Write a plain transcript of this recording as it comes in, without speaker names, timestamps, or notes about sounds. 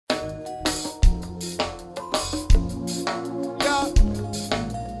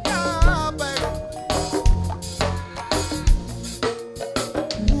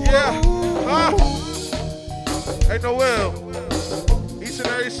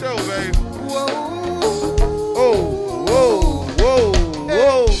show, baby. Whoa. Oh, whoa, whoa,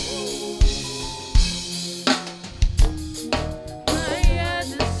 whoa.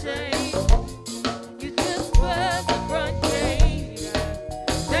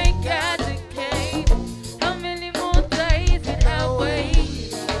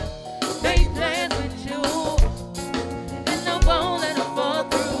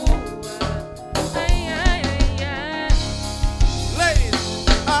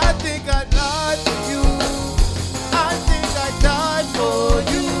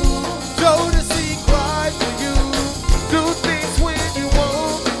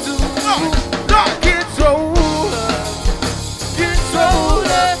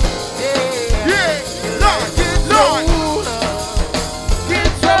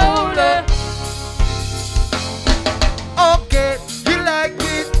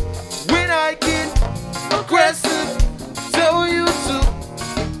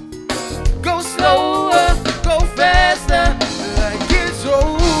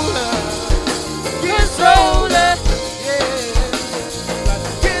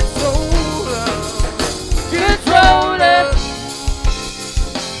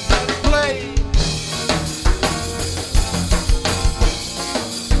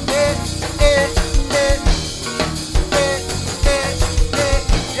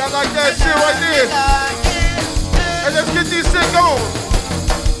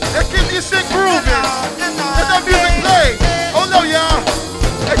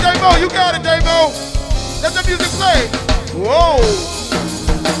 You got it, Damo. Let the music play. Whoa.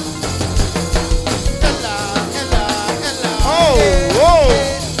 Oh, whoa.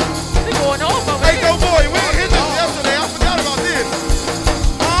 We're going over. Hey, go boy, we didn't hit this yesterday. I forgot about this.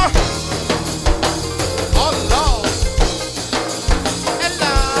 Oh, Lord.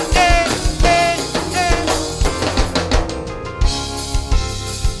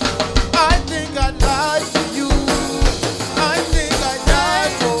 I think I'd lie to you. I think I'd die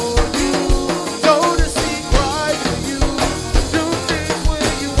for you. Go to see, cry for you. Do things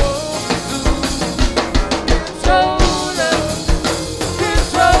when you want to. Controller,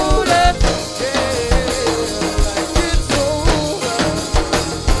 controller, yeah, like controller,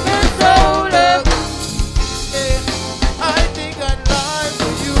 controller. Yeah, I think I'd lie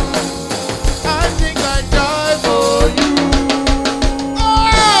for you. I think I'd die for you. Oh!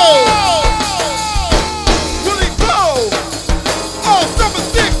 Will he go? Oh, summer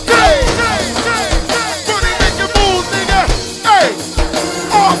 16! Money making moves, nigga! Hey!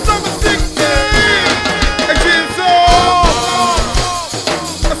 Oh, summer 16! Hey, Jinzo!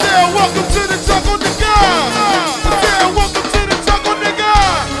 I said, welcome to the jungle, nigga!